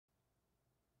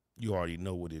You already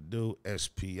know what it do.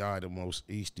 SPI, the most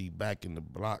Easty, back in the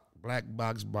block. Black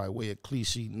Box by way of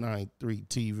Cliche 93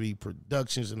 TV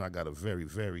Productions. And I got a very,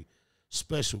 very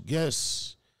special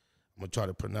guest. I'm going to try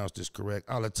to pronounce this correct.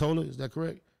 Ayatollah, is that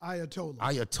correct? Ayatollah.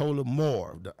 Ayatollah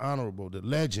Marv, the honorable, the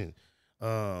legend.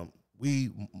 The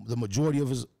majority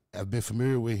of us have been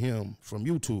familiar with him from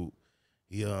YouTube.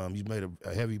 He's made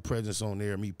a heavy presence on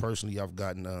there. Me personally, I've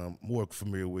gotten more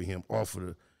familiar with him off of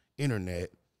the internet.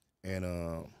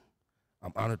 And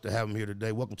I'm honored to have him here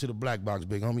today. Welcome to the Black Box,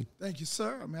 big homie. Thank you,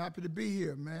 sir. I'm happy to be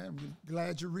here, man. I'm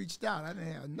glad you reached out. I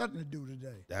didn't have nothing to do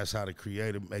today. That's how the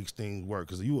creator makes things work,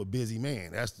 because you a busy man.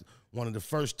 That's one of the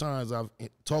first times I've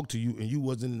talked to you and you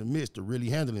wasn't in the midst of really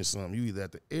handling something. You either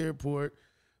at the airport,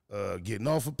 getting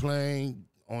off a plane,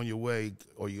 on your way,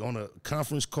 or you on a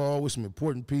conference call with some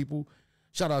important people.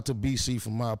 Shout out to BC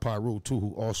from Piru, too,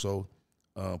 who also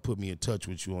put me in touch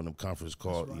with you on the conference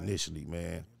call initially,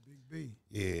 man. Big B.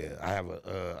 Yeah,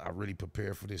 I really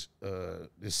prepared for this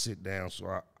this sit down, so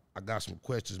I got some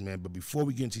questions, man. But before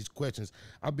we get into these questions,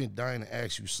 I've been dying to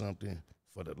ask you something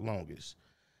for the longest.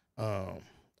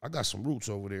 I got some roots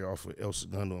over there off of El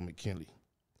Segundo and McKinley,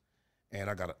 and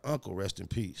I got an uncle, rest in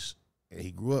peace, and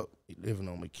he grew up living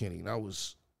on McKinley, and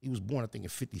he was born, I think, in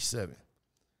 '57.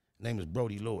 His name is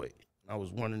Brody Lloyd. I was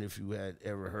wondering if you had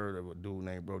ever heard of a dude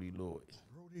named Brody Lloyd.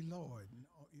 Brody Lloyd.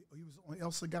 He was on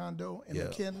El Segundo and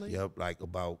McKinley? Yep, like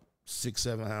about 6,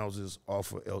 7 houses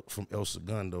off of from El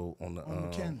Segundo on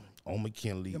McKinley. On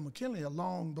McKinley. Yeah, McKinley, a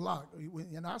long block.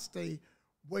 And I stay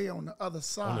way on the other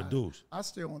side. On the Deuce. I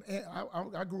stay on,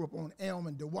 I grew up on Elm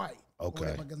and Dwight.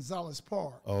 Okay. On Gonzalez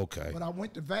Park. Okay. But I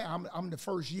went to, I'm the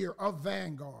first year of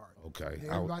Vanguard. Okay. And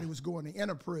everybody was going to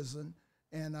inner prison.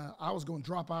 And I was going to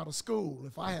drop out of school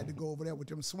if I had to go over there with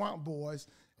them Swamp Boys.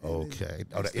 Okay.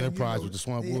 The Enterprise with the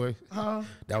Swamp Boy? Huh?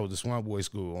 That was the Swamp Boy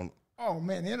school. Oh,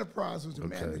 man, the Enterprise was the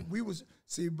man. We was,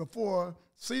 see, before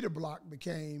Cedar Block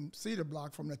became Cedar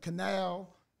Block, from the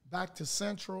Canal back to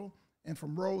Central and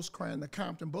from Rosecrans to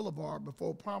Compton Boulevard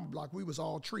before Palmer Block, we was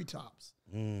all treetops.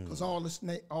 Because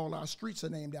all our streets are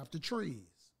named after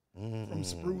trees. From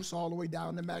Spruce all the way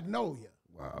down to Magnolia.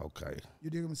 Wow, okay. You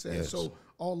dig what I'm saying? Yes. So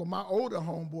all of my older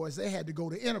homeboys, they had to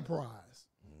go to Enterprise.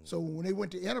 So when they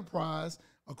went to Enterprise,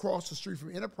 across the street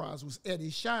from Enterprise was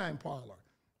Eddie's Shine Parlor.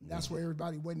 That's where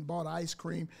everybody went and bought ice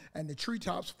cream, and the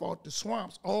treetops fought the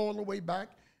swamps all the way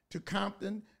back to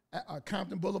Compton,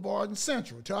 Compton Boulevard and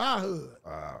Central, to our hood.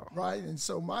 Wow. Right? And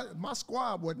so my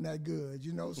squad wasn't that good,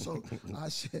 you know, so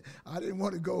I didn't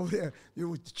want to go over there. It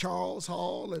was Charles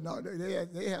Hall, and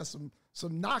they had some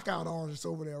knockout artists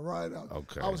over there, right?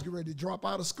 Okay. I was getting ready to drop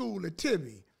out of school at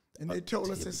Tibby, and they told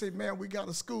us, they said, man, we got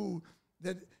a school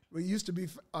that we used to be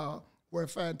where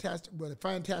the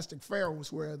Fantastic Fair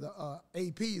was, where the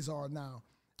APs are now.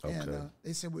 Okay. And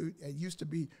they said it used to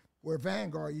be where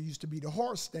Vanguard used to be the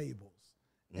horse stables.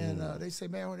 And they said,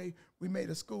 man, we made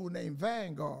a school named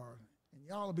Vanguard, and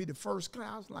y'all will be the first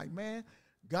class. I was like, man,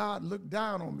 God looked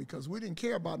down on me, because we didn't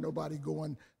care about nobody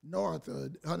going north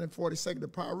of 142nd to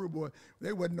Piru, boy.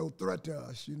 They wasn't no threat to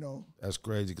us, you know. That's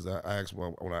crazy, because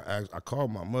I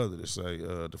called my mother to say,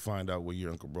 to find out what year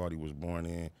Uncle Brody was born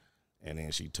in, and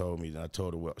then she told me, and I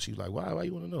told her, well, she's like, why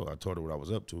you want to know? I told her what I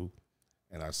was up to,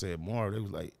 and I said, Marv. They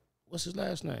was like, what's his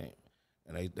last name?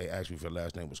 And they asked me if his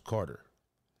last name was Carter.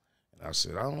 And I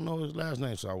said, I don't know his last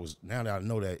name. So now that I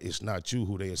know that it's not you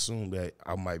who they assume that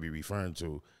I might be referring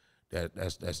to,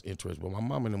 that's interesting. But my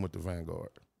mom and them went to Vanguard.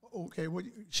 Okay.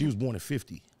 She was born in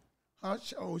 50.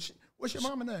 What's your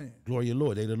mama name? Gloria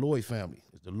Lloyd. They the Lloyd family.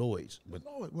 It's the Lloyds. But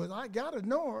Lloyd. Well, I got to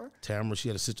know her. Tamara, she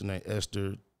had a sister named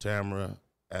Esther, Tamara,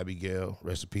 Abigail,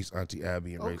 rest in peace, Auntie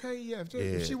Abby. And okay, yeah.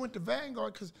 If she went to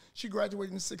Vanguard, because she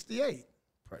graduated in '68.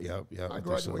 Yep. I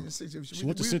graduated in '68. She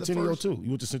went to Centennial, too. You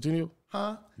went to Centennial?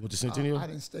 Huh? You went to Centennial? I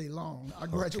didn't stay long. I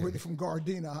graduated from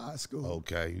Gardena High School.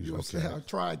 Okay. I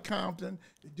tried Compton.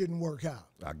 It didn't work out.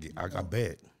 I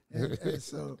bet. And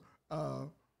so,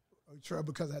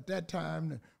 because at that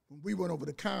time, when we went over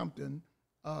to Compton,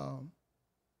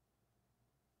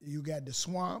 you got the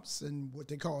swamps, and what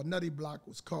they call Nutty Block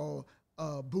was called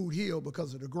Boot Hill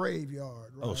because of the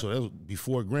graveyard. Right? Oh, so that was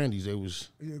before Grandy's. It was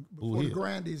before the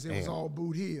Grandy's. It was all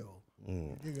Boot Hill.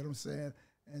 You get what I'm saying?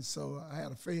 And so I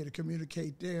had a failure to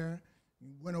communicate there.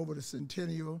 Went over to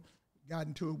Centennial, got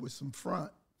into it with the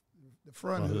front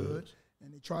hood,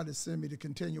 and they tried to send me the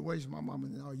continuation. My mama,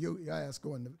 your ass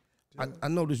going to I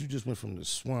noticed you just went from the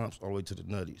swamps all the way to the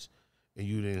Nutties, and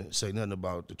you didn't say nothing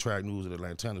about the Track News or the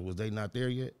Lantanas. Was they not there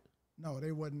yet? No,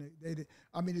 they wasn't.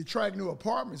 I mean, the Track New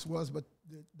Apartments was, but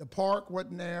the park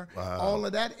wasn't there. Wow. All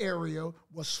of that area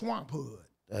was swamp hood.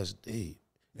 That's deep.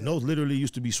 And those literally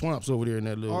used to be swamps over there in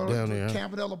that little down there.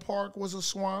 Campanella Park was a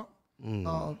swamp.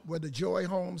 Where the Joy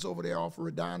homes over there off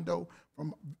Redondo,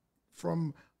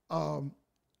 from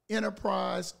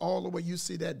Enterprise all the way, you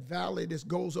see that valley that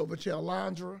goes over to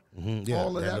Alondra.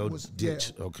 All of that was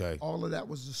ditch. Okay. All of that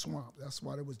was the swamp. That's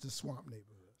why it was the swamp neighborhood.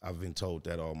 I've been told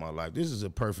that all my life. This is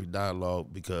a perfect dialogue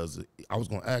because I was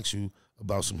going to ask you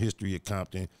about some history of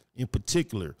Compton. In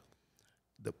particular,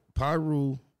 the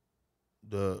Piru,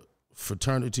 the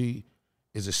fraternity,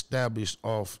 is established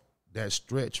off that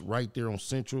stretch right there on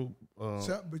Central.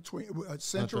 Between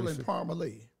Central and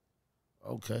Parmalee.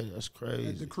 Okay, that's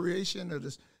crazy. The creation of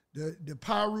the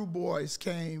Piru boys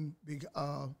came,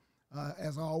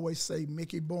 as I always say,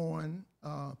 Mickey Bourne,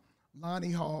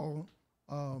 Lonnie Hall,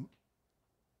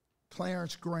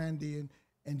 Clarence Grandy,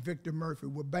 and Victor Murphy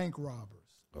were bank robbers.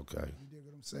 Okay. You dig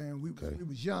what I'm saying? We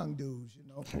was young dudes, you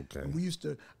know. Okay. And we used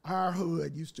to, our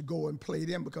hood used to go and play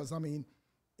them because, I mean,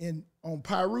 on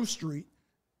Piru Street,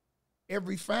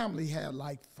 every family had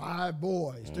like 5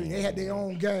 boys. They had their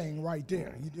own gang right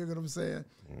there. You dig what I'm saying?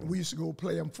 And we used to go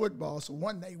play them football. So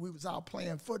one day we was out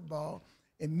playing football,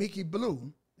 and Mickey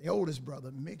Blue, the oldest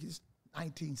brother, Mickey's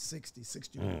 1960,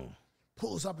 61,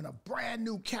 pulls up in a brand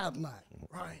new Cadillac,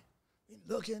 right? He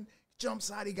looking,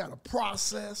 jumps out, he got a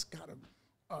process, got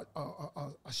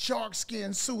a shark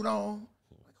skin suit on.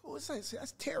 Like, who is that? See,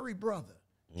 that's Terry brother.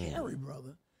 Terry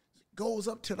brother. Goes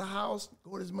up to the house,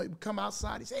 come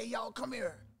outside. He say, "Hey, y'all, come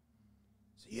here."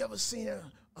 So you ever seen a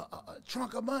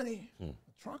trunk of money? A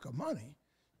trunk of money?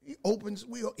 He opened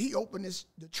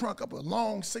the trunk up, a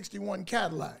long 61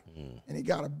 Cadillac, and he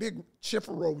got a big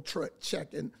Chifferow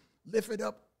check and lifted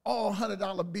up all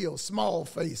 $100 bills, small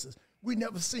faces. We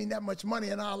never seen that much money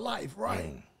in our life,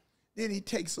 right? Then he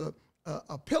takes a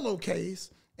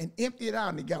pillowcase and empty it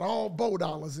out, and he got all Bow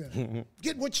dollars in it.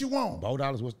 Get what you want. Bow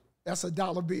dollars was. That's a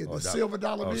dollar bill, silver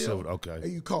dollar bill. Silver, okay.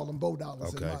 You call them Bow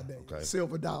dollars in my day. Okay.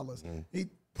 Silver dollars. He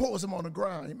pours them on the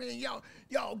ground. Man,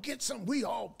 y'all get some. We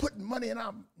all putting money in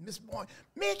our Miss Boy.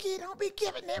 Mickey, don't be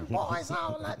giving them boys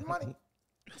all that money.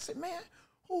 I said, man,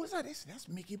 who is that? They said, that's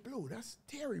Mickey Blue. That's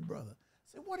Terry brother. I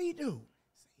said, what do he do?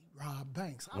 He said, he rob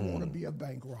banks. I want to be a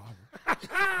bank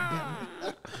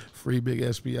robber. Free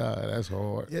big SPI. That's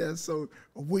hard. Yeah, so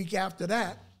a week after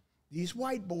that, these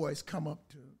white boys come up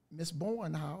to Miss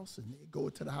Bourne's house, and they go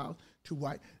to the house, 2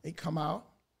 white. They come out.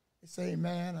 They say,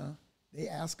 man, they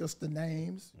ask us the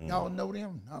names. Y'all know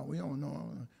them? No, we don't know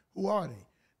them. Who are they?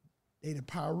 They the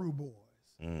Piru boys.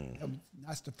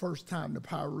 That's the first time the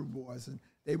Piru boys, and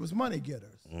they was money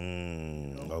getters. You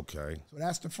know? Okay. So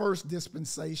that's the first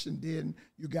dispensation. Then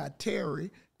you got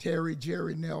Terry,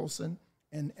 Jerry Nelson,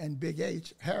 and Big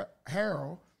H,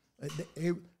 Harold.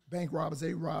 Bank robbers,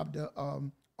 they robbed a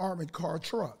armored car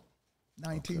truck.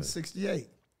 1968. Okay.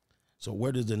 So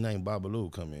where does the name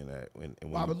Babaloo come in at?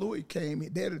 Babaloo came.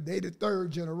 They the 3rd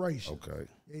generation. Okay.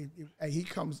 He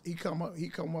come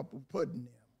up with pudding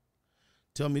them.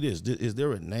 Tell me this: is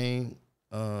there a name?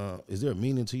 Is there a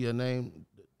meaning to your name?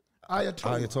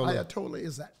 Ayatollah. Ayatollah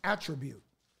is an attribute.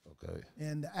 Okay.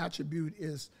 And the attribute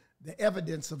is the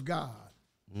evidence of God.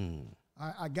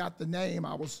 I got the name.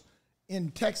 I was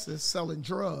in Texas selling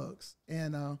drugs,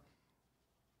 and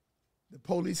the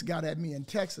police got at me in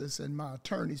Texas, and my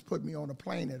attorneys put me on a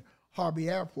plane at Harvey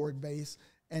Airport Base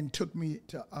and took me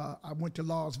to, I went to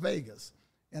Las Vegas,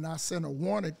 and I sent a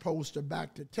wanted poster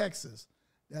back to Texas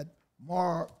that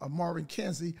Marvin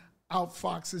Kinsey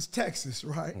outfoxes Texas,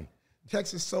 right?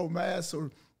 Texas so mad, so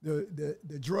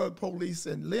the drug police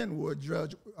in Linwood,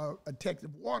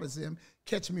 Detective Waters,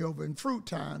 catch me over in Fruit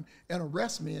Time and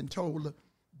arrest me, and told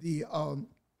the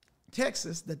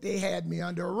Texas that they had me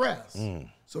under arrest.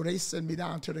 So they send me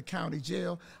down to the county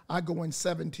jail. I go in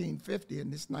 1750,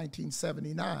 and this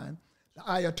 1979. The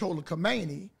Ayatollah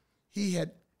Khomeini, he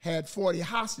had 40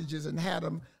 hostages and had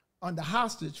them under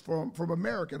hostage from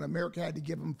America, and America had to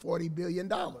give him $40 billion.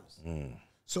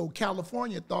 So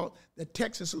California thought that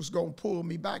Texas was going to pull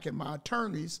me back, and my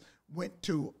attorneys went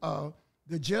to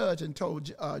the judge and told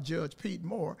Judge Pete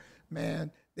Moore,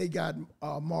 man, they got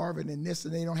Marvin and this,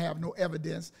 and they don't have no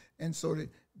evidence. And so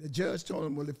the judge told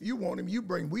him, well, if you want him, you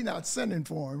bring him. We're not sending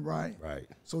for him, right? Right.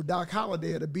 So Doc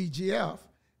Holliday at the BGF,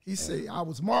 he said, I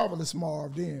was Marvelous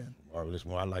Marv then. Marvelous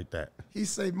Marv, I like that. He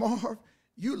said, Marv,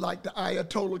 you like the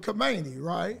Ayatollah Khomeini,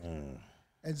 right?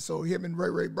 And so him and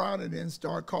Ray Brown then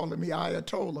started calling me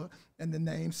Ayatollah, and the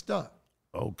name stuck.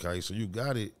 Okay, so you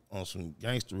got it on some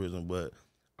gangsterism, but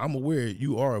I'm aware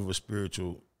you are of a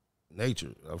spiritual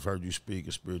nature. I've heard you speak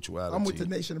of spirituality. I'm with the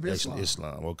Nation of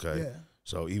Islam. Okay. Yeah.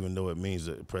 So even though it means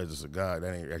the presence of God,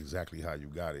 that ain't exactly how you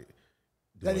got it.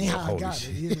 That ain't how I got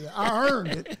it. I earned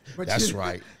it. But that's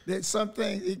right. That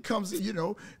something, it comes,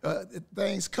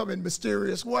 things come in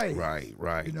mysterious ways.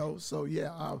 Right. So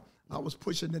yeah, I was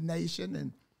pushing the nation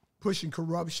and pushing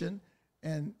corruption.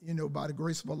 And, by the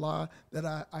grace of Allah, that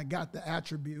I got the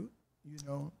attribute,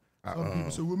 Some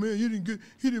people say, well, man, he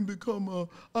didn't become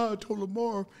Ayatollah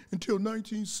Marv until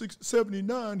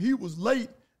 1979. He was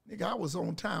late. Nigga, I was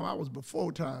on time. I was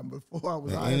before time, before I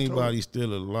was Ayatollah. Anybody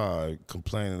still alive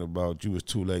complaining about you was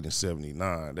too late in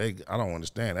 79, I don't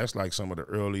understand. That's like some of the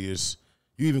earliest,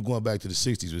 you even going back to the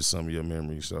 60s with some of your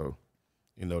memories. So,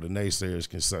 the naysayers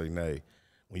can say, nay.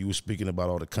 When you were speaking about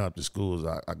all the Compton schools,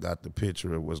 I got the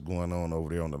picture of what's going on over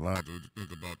there on the line. What you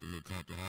think about the little Compton